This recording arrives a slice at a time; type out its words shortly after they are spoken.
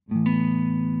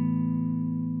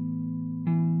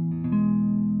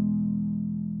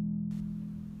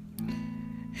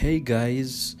Hey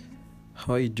guys,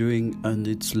 how are you doing? And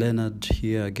it's Leonard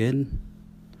here again.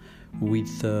 We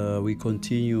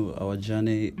continue our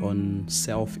journey on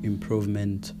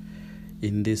self-improvement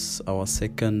in this our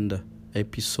second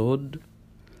episode,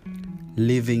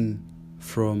 living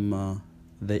from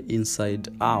the inside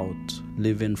out,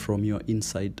 living from your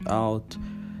inside out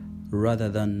rather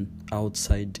than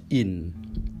outside in.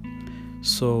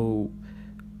 So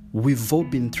we've all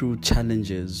been through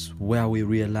challenges where we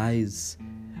realize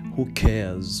who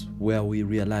cares, where we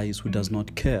realize who does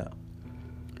not care.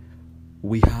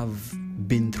 We have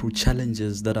been through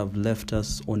challenges that have left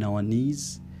us on our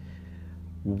knees.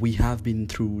 We have been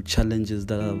through challenges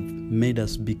that have made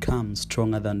us become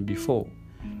stronger than before.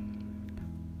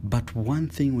 But one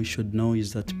thing we should know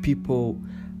is that people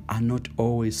are not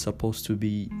always supposed to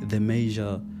be the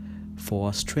measure for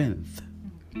our strength.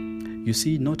 You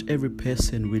see, not every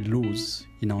person we lose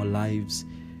in our lives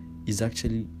is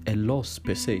actually a loss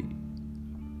per se.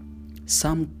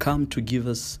 Some come to give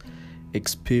us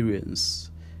experience.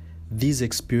 These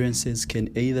experiences can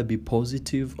either be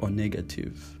positive or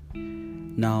negative.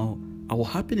 Now, our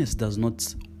happiness does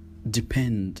not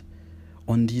depend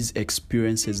on these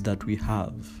experiences that we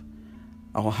have.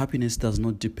 Our happiness does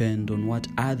not depend on what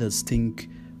others think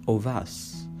of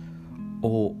us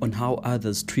or on how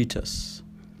others treat us.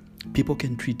 People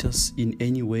can treat us in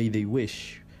any way they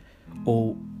wish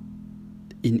or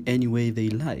in any way they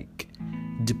like,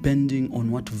 depending on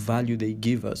what value they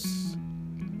give us.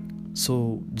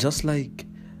 So just like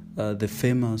the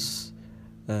famous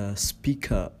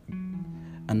speaker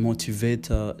and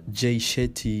motivator Jay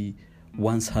Shetty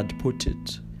once had put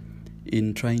it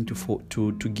in trying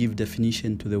to give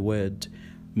definition to the word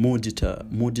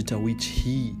mudita, which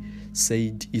he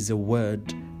said is a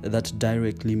word that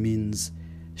directly means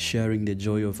sharing the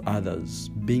joy of others,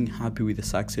 being happy with the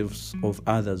success of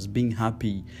others, being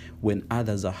happy when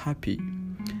others are happy.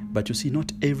 But you see,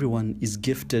 not everyone is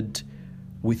gifted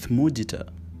with mudita.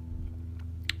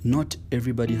 Not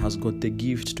everybody has got the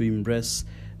gift to embrace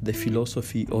the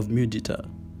philosophy of mudita.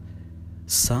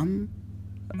 Some,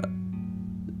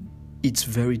 it's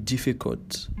very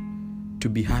difficult to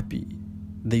be happy.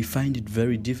 They find it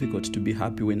very difficult to be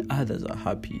happy when others are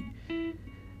happy.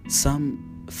 Some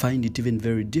find it even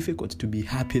very difficult to be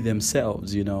happy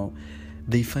themselves,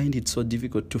 They find it so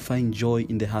difficult to find joy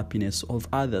in the happiness of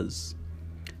others.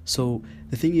 So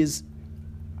the thing is,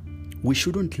 we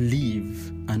shouldn't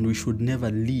live and we should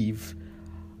never live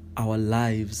our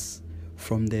lives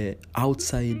from the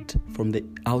outside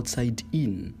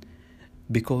in.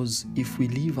 Because if we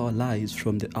live our lives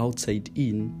from the outside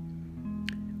in,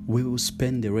 we will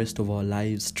spend the rest of our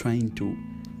lives trying to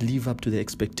live up to the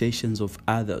expectations of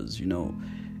others.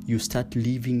 You start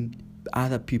living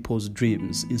other people's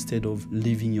dreams instead of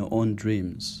living your own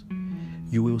dreams.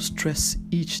 You will stress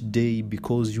each day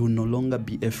because you will no longer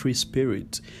be a free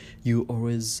spirit. You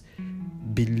always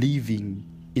be living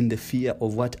in the fear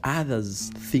of what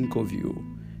others think of you.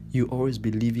 You always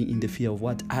be living in the fear of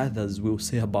what others will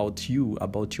say about you,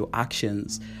 about your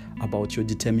actions, about your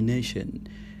determination.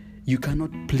 You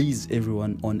cannot please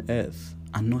everyone on earth.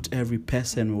 And not every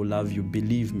person will love you,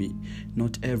 believe me.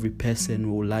 Not every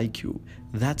person will like you.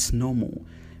 That's normal,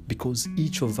 because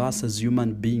each of us as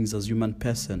human beings, as human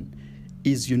person,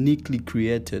 is uniquely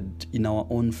created in our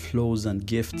own flaws and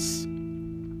gifts.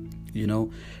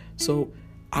 So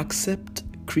accept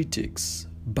critics,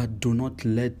 but do not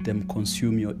let them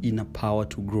consume your inner power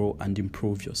to grow and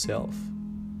improve yourself.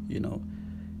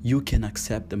 You can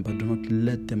accept them, but do not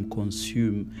let them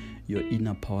consume your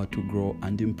inner power to grow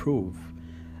and improve.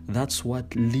 That's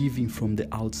what living from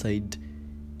the outside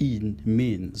in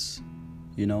means.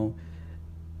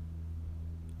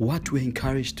 What we're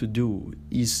encouraged to do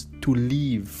is to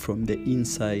live from the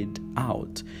inside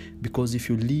out. Because if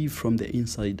you live from the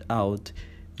inside out,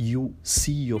 you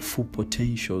see your full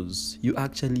potentials. You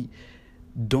actually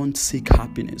don't seek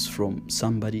happiness from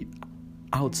somebody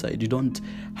outside. You don't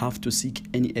have to seek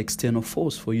any external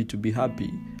force for you to be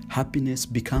happy. Happiness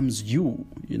becomes you.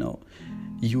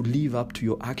 You live up to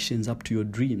your actions, up to your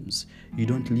dreams. You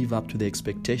don't live up to the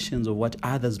expectations of what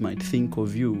others might think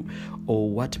of you or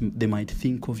what they might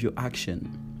think of your action.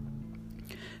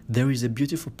 There is a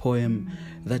beautiful poem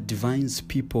that defines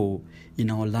people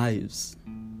in our lives.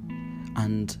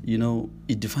 And,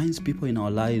 it defines people in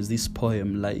our lives, this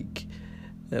poem, like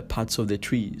parts of the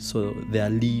tree. So there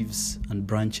are leaves and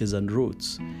branches and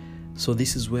roots. So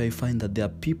this is where I find that there are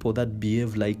people that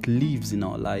behave like leaves in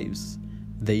our lives.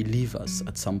 They leave us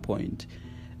at some point.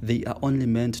 They are only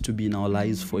meant to be in our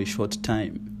lives for a short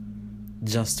time.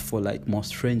 Just for like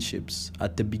most friendships.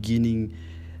 At the beginning,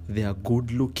 they are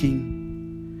good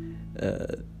looking.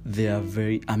 they are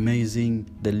very amazing,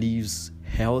 the leaves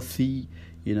healthy,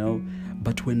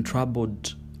 but when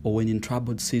troubled or when in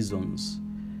troubled seasons,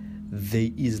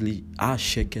 they easily are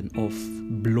shaken off,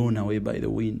 blown away by the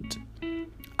wind.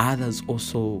 Others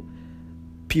also,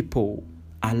 people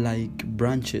are like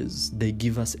branches. They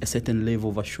give us a certain level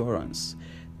of assurance.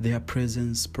 Their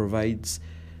presence provides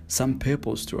some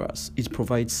purpose to us. It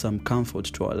provides some comfort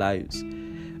to our lives.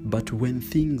 But when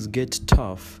things get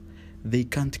tough, they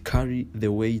can't carry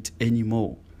the weight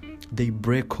anymore. They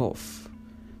break off.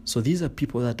 So these are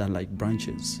people that are like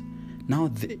branches. Now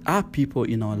there are people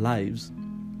in our lives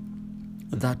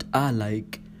that are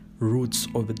like roots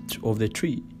of the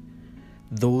tree.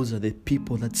 Those are the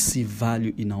people that see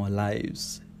value in our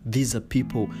lives. These are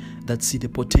people that see the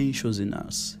potentials in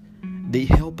us. They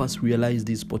help us realize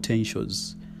these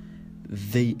potentials.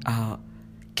 They are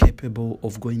capable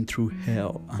of going through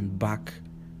hell and back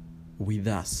with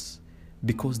us,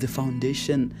 because the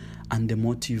foundation and the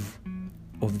motive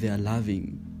of their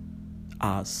loving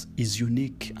us is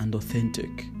unique and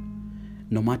authentic.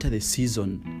 No matter the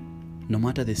season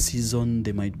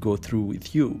they might go through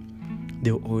with you,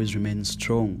 they'll always remain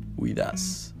strong with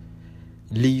us.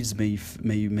 Leaves may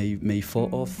fall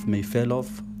off,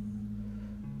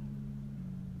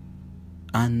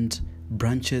 and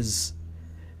branches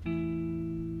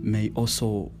may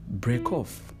also break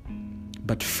off.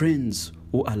 But friends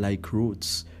who are like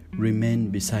roots remain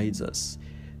beside us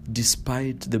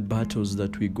despite the battles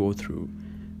that we go through,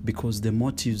 because the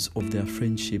motives of their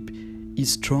friendship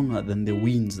is stronger than the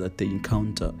winds that they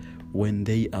encounter when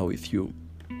they are with you.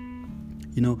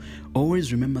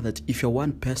 Always remember that if you're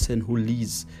one person who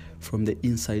leads from the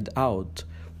inside out,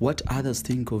 what others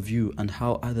think of you and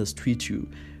how others treat you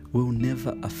will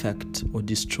never affect or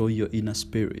destroy your inner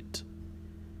spirit.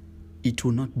 It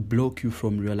will not block you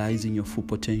from realizing your full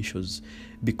potentials,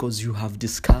 because you have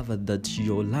discovered that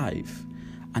your life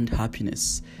and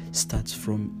happiness starts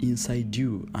from inside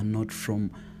you and not from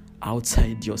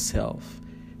outside yourself.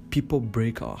 People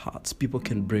break our hearts. People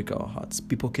can break our hearts.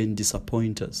 People can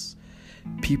disappoint us.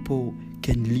 People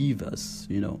can leave us,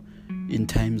 in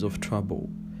times of trouble.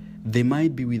 They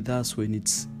might be with us when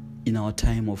it's in our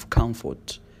time of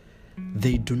comfort.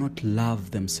 They do not love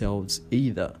themselves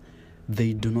either.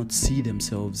 They do not see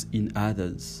themselves in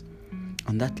others.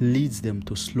 And that leads them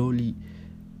to slowly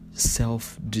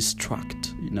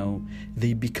self-destruct.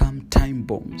 They become time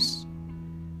bombs.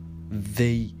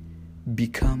 They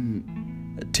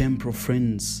become temporal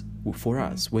friends for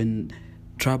us. When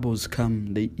troubles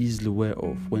come, they easily wear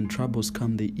off. When troubles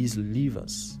come, they easily leave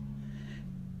us.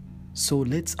 So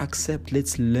let's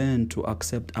learn to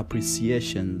accept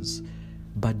appreciations,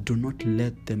 but do not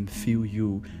let them fill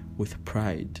you with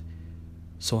pride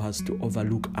so as to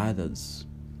overlook others.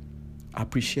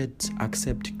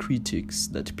 Accept critics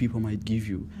that people might give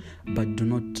you, but do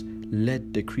not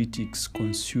let the critics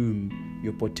consume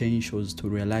your potentials to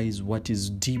realize what is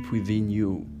deep within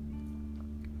you.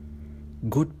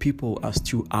 Good people are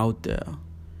still out there.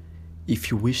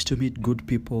 If you wish to meet good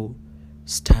people,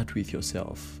 start with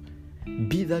yourself.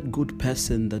 Be that good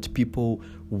person that people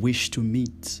wish to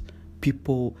meet. Be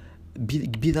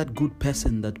that good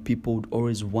person that people would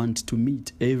always want to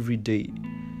meet every day.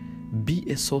 Be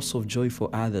a source of joy for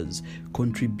others.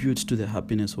 Contribute to the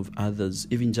happiness of others,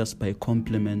 even just by a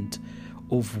compliment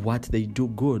of what they do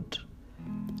good.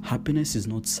 Happiness is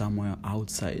not somewhere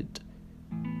outside.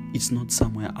 It's not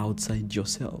somewhere outside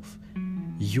yourself.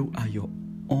 You are your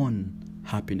own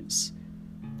happiness.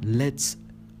 Let's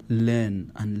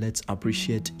learn and let's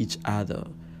appreciate each other.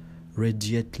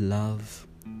 Radiate love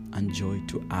and joy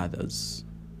to others.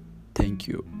 Thank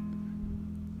you.